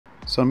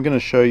So I'm going to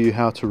show you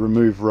how to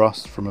remove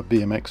rust from a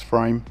BMX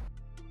frame.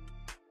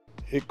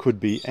 It could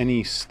be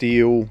any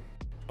steel,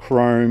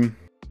 chrome,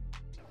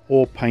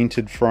 or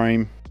painted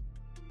frame,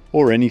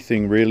 or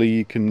anything really.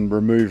 You can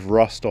remove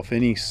rust off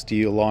any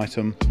steel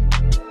item.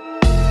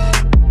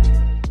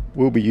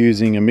 We'll be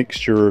using a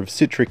mixture of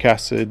citric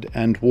acid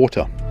and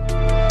water.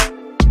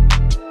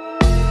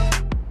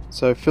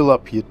 So fill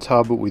up your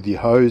tub with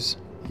your hose.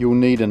 You'll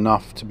need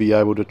enough to be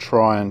able to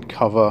try and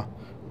cover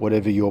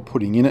whatever you're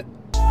putting in it.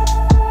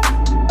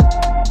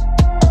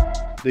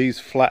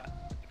 These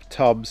flat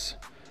tubs,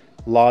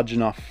 large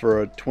enough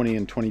for a 20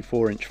 and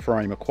 24 inch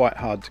frame, are quite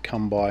hard to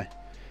come by.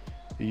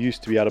 You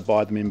used to be able to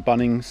buy them in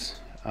Bunnings,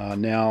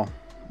 now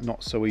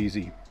not so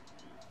easy.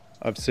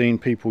 I've seen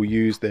people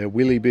use their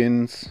wheelie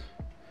bins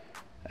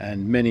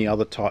and many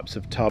other types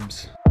of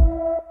tubs.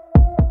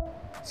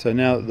 So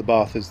now that the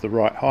bath is the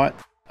right height,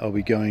 I'll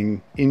be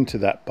going into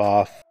that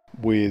bath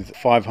with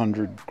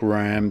 500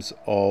 grams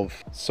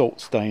of salt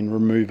stain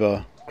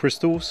remover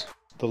crystals.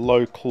 The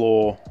low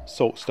claw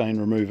salt stain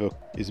remover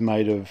is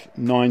made of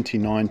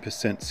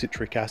 99%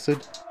 citric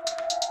acid.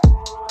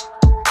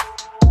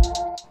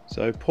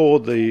 So pour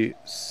the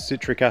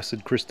citric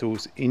acid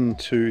crystals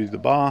into the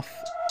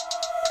bath.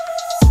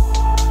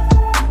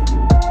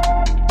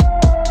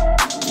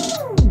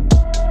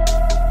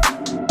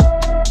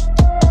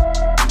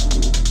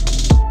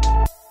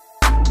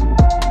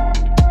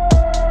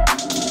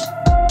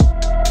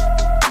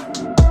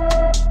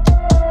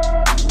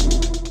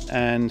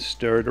 And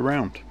stir it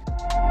around.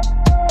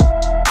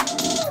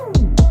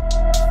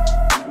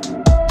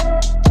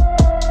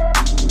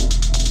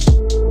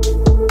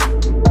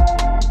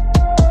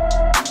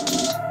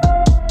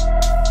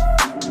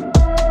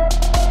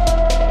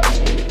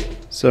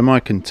 So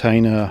my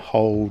container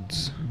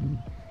holds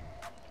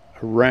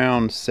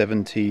around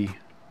 60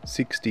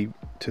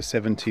 to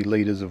 70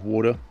 litres of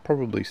water,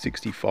 probably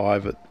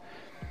 65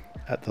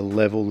 at the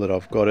level that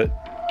I've got it.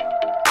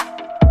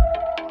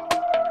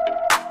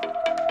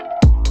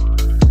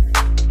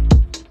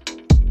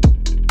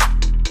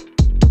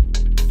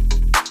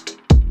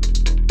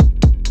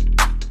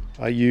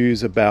 I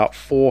use about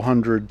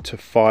 400 to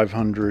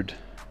 500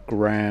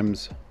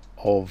 grams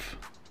of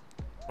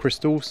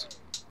crystals.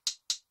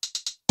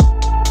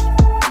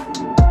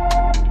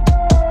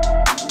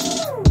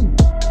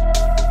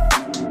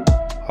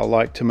 I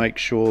like to make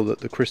sure that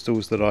the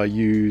crystals that I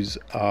use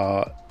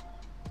are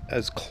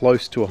as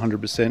close to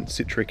 100%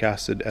 citric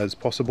acid as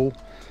possible,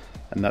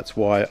 and that's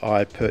why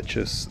I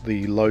purchase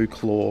the low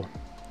claw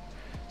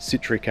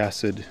citric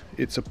acid.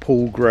 It's a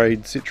pool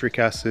grade citric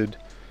acid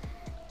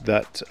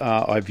that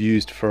I've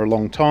used for a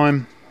long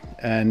time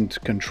and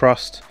can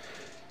trust.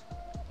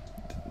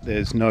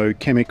 There's no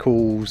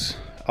chemicals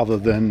other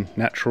than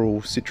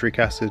natural citric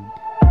acid.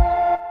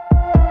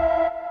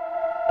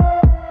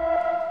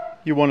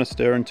 You want to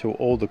stir until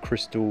all the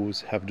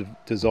crystals have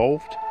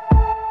dissolved.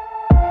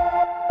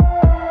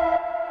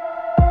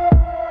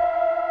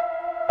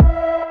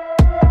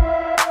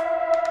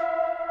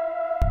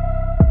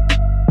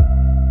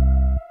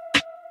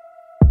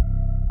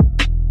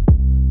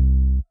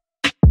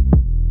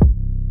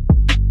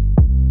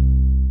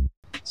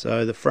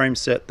 So the frame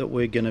set that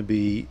we're going to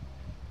be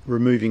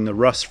removing the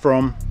rust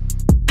from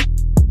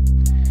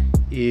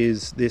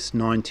is this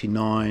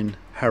 99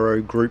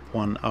 Haro Group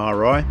 1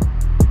 RI.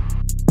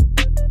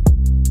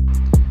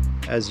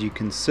 As you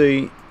can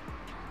see,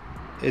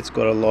 it's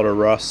got a lot of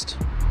rust.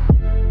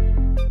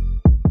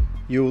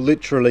 You'll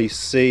literally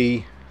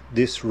see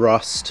this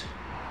rust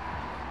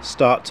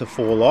start to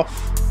fall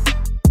off.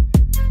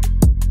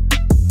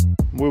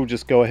 We'll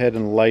just go ahead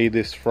and lay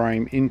this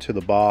frame into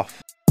the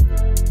bath.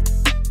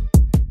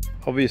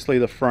 Obviously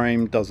the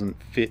frame doesn't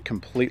fit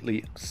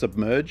completely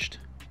submerged.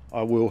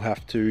 I will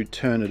have to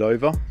turn it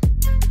over,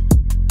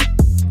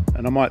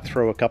 and I might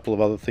throw a couple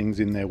of other things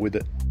in there with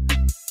it.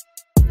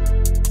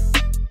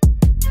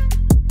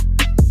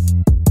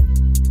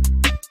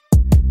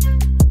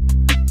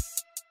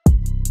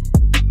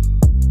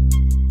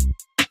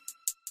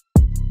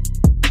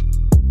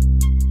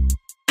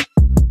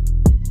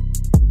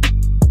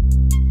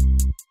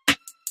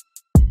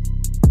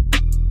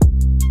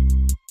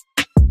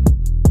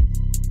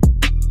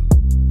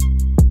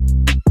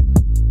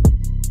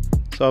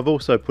 So I've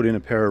also put in a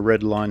pair of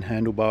Redline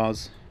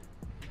handlebars,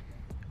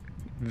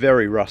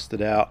 very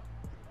rusted out.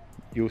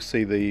 You'll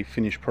see the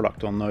finished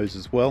product on those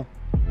as well.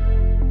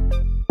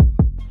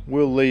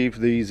 We'll leave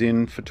these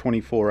in for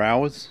 24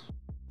 hours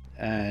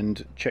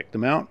and check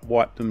them out,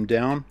 wipe them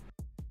down,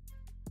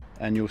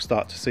 and you'll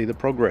start to see the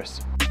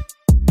progress.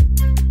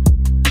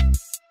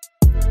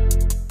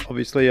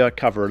 Obviously I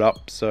cover it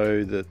up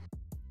so that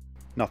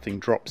nothing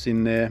drops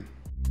in there.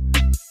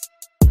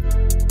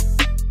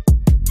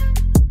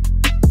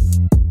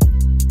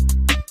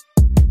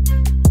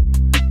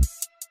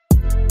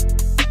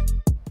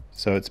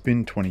 So it's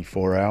been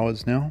 24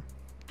 hours now.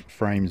 The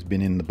frame's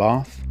been in the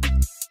bath.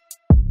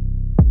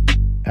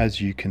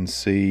 As you can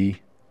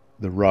see,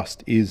 the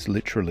rust is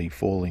literally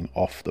falling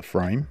off the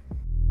frame.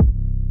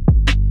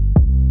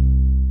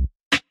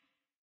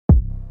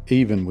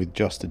 even with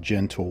just a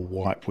gentle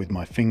wipe with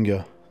my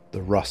finger,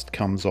 the rust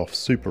comes off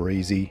super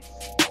easy.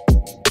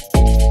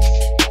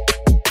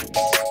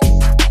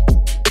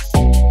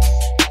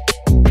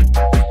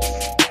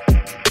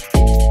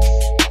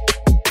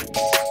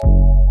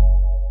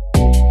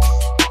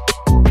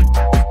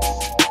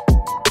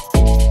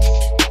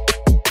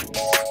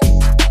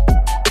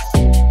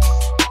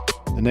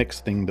 The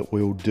next thing that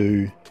we'll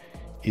do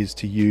is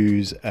to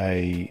use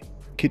a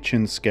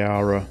kitchen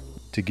scourer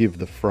to give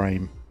the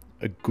frame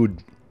a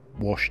good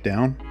wash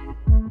down.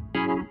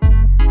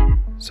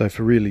 So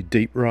for really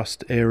deep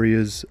rust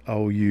areas,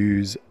 I'll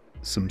use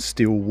some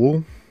steel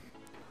wool.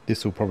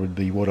 This will probably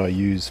be what I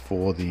use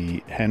for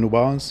the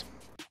handlebars.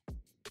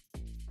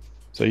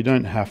 So you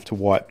don't have to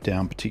wipe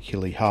down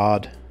particularly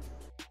hard.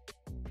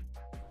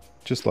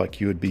 Just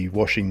like you would be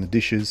washing the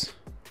dishes,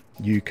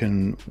 you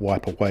can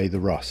wipe away the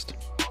rust.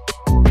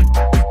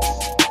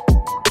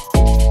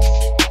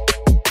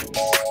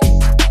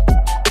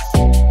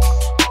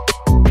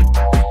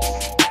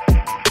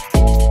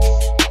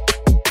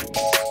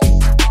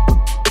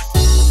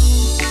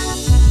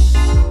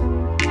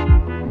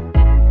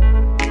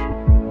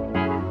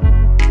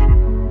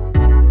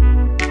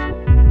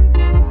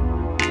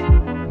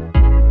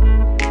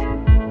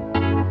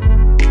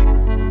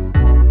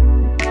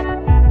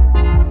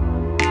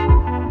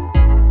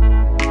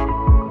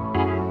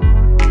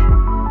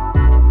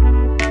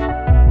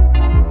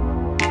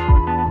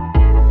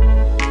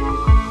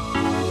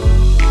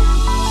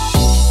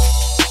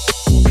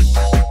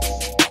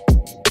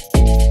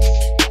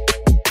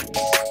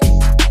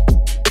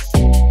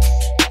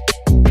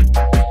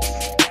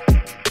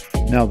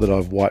 Now that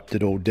I've wiped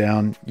it all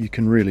down, you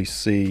can really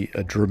see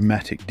a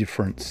dramatic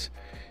difference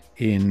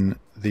in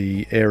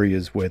the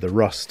areas where the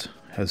rust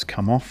has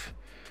come off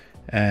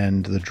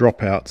and the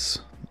dropouts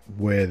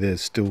where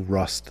there's still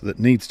rust that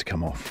needs to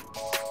come off.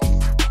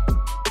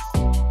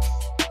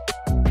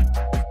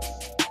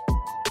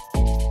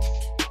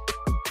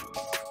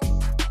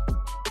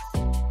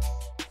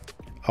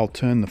 I'll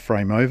turn the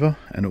frame over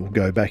and it will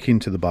go back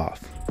into the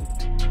bath.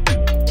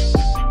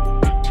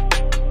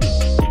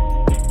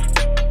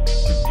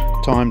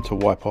 Time to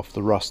wipe off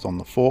the rust on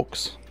the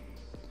forks.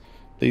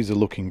 These are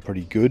looking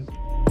pretty good.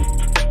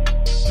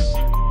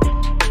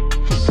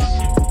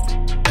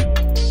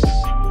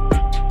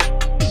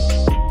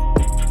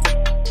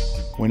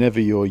 Whenever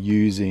you're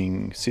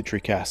using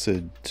citric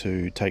acid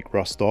to take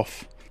rust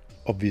off,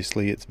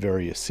 obviously it's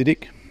very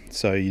acidic,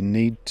 so you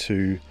need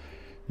to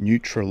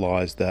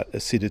neutralize that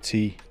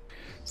acidity.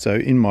 So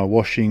in my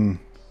washing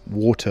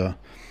water,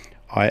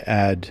 I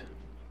add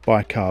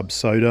bicarb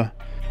soda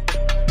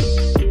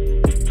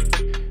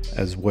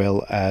as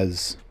well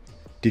as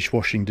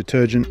dishwashing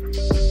detergent.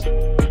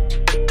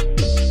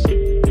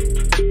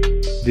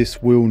 This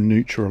will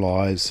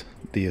neutralize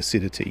the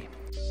acidity.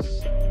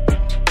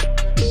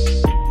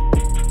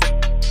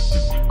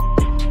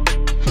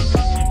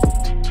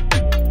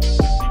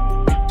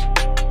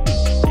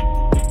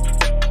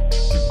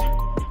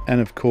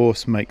 And of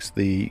course makes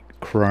the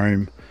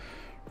chrome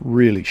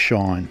really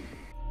shine.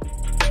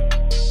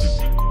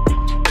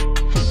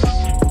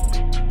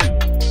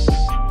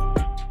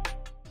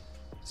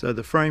 So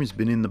the frame's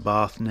been in the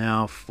bath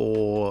now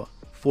for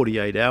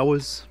 48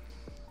 hours.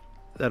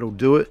 That'll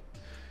do it.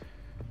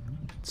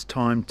 It's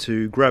time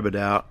to grab it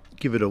out,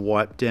 give it a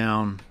wipe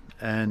down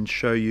and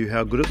show you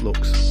how good it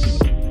looks.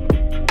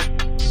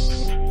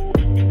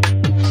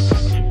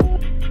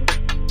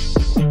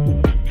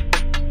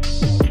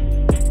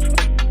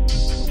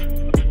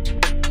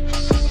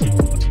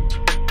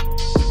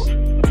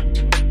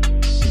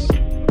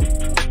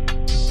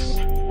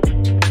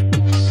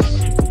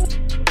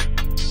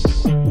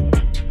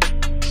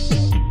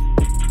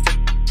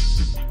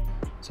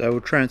 So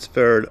we'll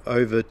transfer it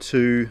over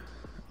to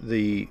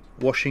the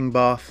washing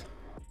bath.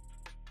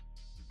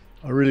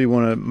 I really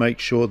want to make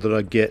sure that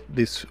I get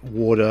this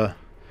water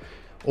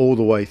all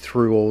the way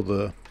through all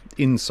the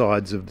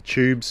insides of the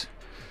tubes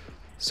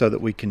so that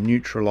we can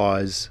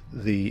neutralize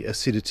the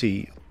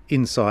acidity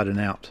inside and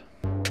out.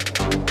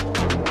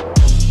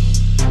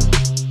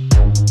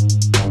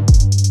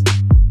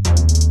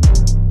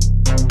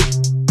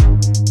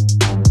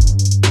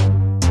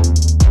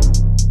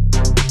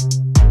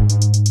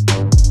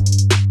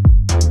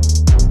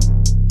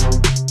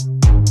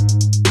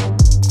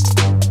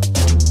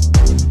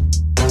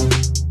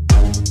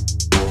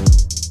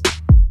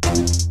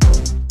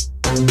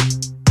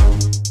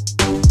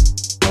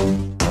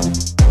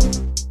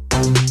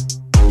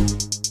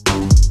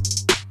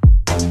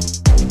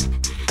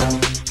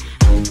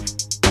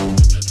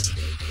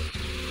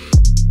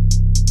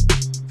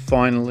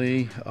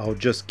 Finally, I'll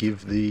just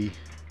give the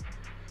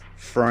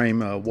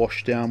frame a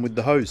wash down with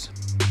the hose.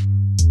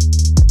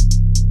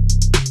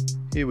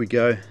 Here we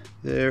go.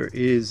 There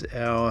is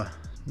our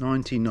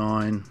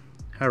 99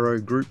 Haro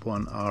Group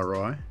 1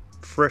 RI,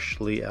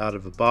 freshly out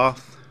of a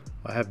bath.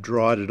 I have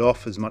dried it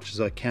off as much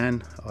as I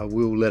can. I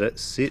will let it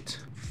sit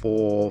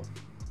for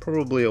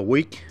probably a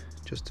week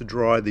just to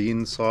dry the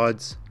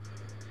insides,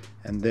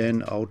 and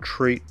then I'll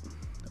treat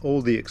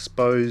all the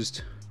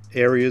exposed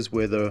areas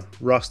where the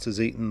rust has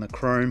eaten the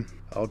chrome,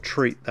 I'll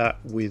treat that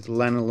with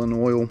lanolin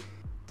oil.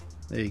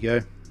 There you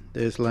go,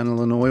 there's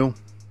lanolin oil.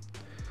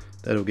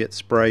 That'll get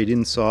sprayed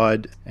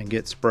inside and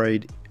get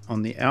sprayed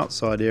on the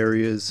outside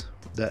areas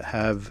that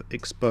have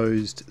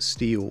exposed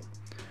steel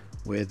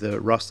where the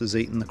rust has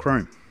eaten the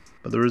chrome.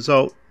 But the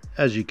result,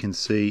 as you can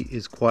see,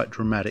 is quite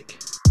dramatic.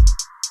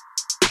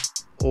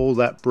 All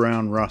that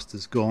brown rust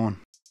is gone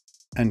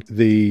and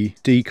the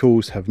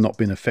decals have not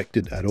been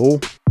affected at all.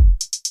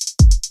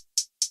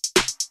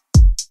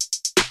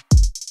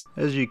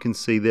 As you can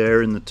see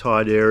there in the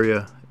tied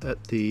area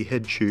at the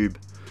head tube,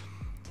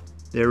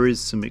 there is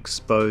some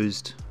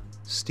exposed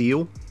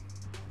steel.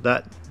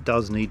 That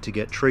does need to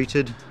get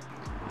treated.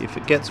 If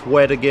it gets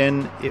wet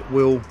again, it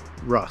will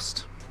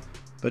rust.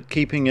 But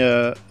keeping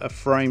a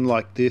frame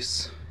like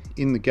this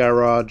in the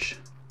garage,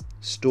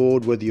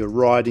 stored whether you're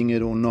riding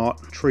it or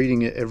not,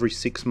 treating it every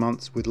 6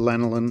 months with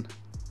lanolin,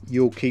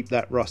 you'll keep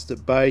that rust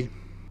at bay.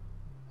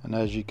 And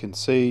as you can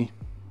see,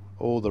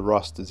 all the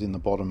rust is in the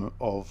bottom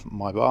of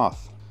my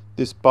bath.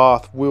 This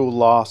bath will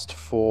last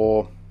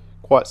for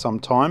quite some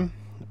time,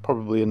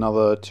 probably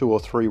another 2 or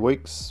 3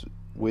 weeks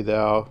with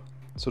our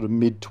sort of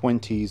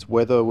mid-20s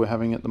weather we're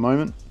having at the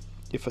moment.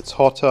 If it's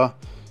hotter,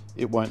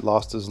 it won't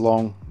last as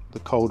long. The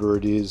colder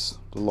it is,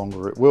 the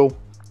longer it will.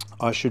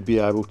 I should be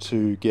able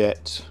to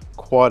get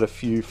quite a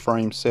few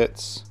frame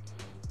sets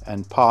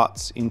and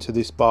parts into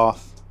this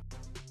bath.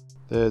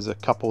 There's a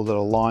couple that are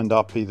lined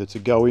up either to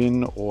go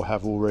in or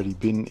have already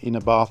been in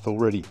a bath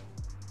already.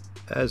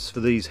 As for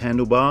these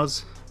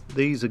handlebars,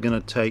 these are going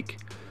to take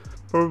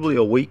probably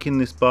a week in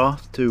this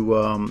bath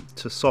to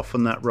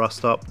soften that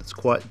rust up. It's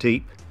quite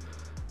deep,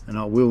 and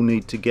I will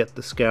need to get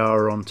the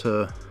scour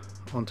onto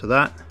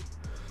that.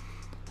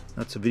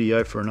 That's a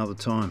video for another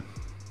time.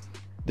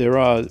 There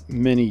are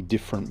many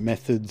different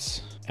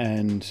methods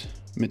and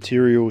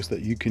materials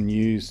that you can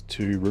use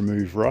to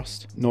remove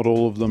rust. Not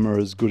all of them are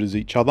as good as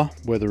each other,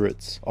 whether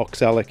it's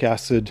oxalic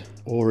acid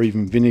or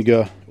even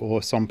vinegar,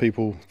 or some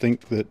people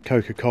think that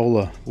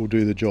Coca-Cola will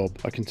do the job.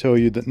 I can tell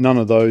you that none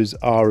of those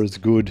are as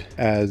good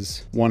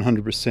as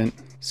 100%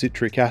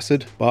 citric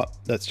acid, but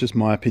that's just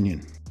my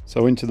opinion.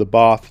 So into the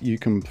bath you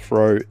can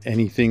throw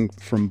anything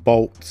from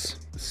bolts,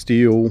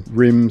 steel,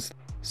 rims.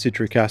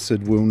 Citric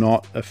acid will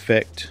not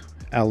affect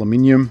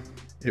aluminium.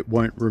 It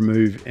won't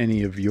remove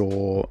any of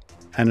your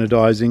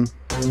anodizing.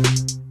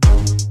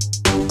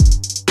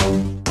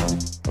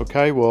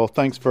 Okay, well,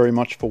 thanks very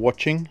much for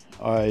watching.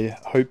 I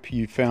hope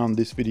you found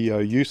this video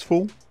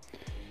useful.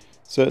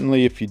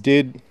 Certainly if you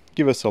did,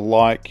 give us a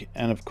like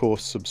and of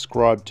course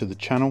subscribe to the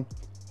channel.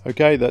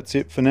 Okay, that's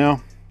it for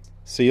now.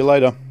 See you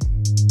later.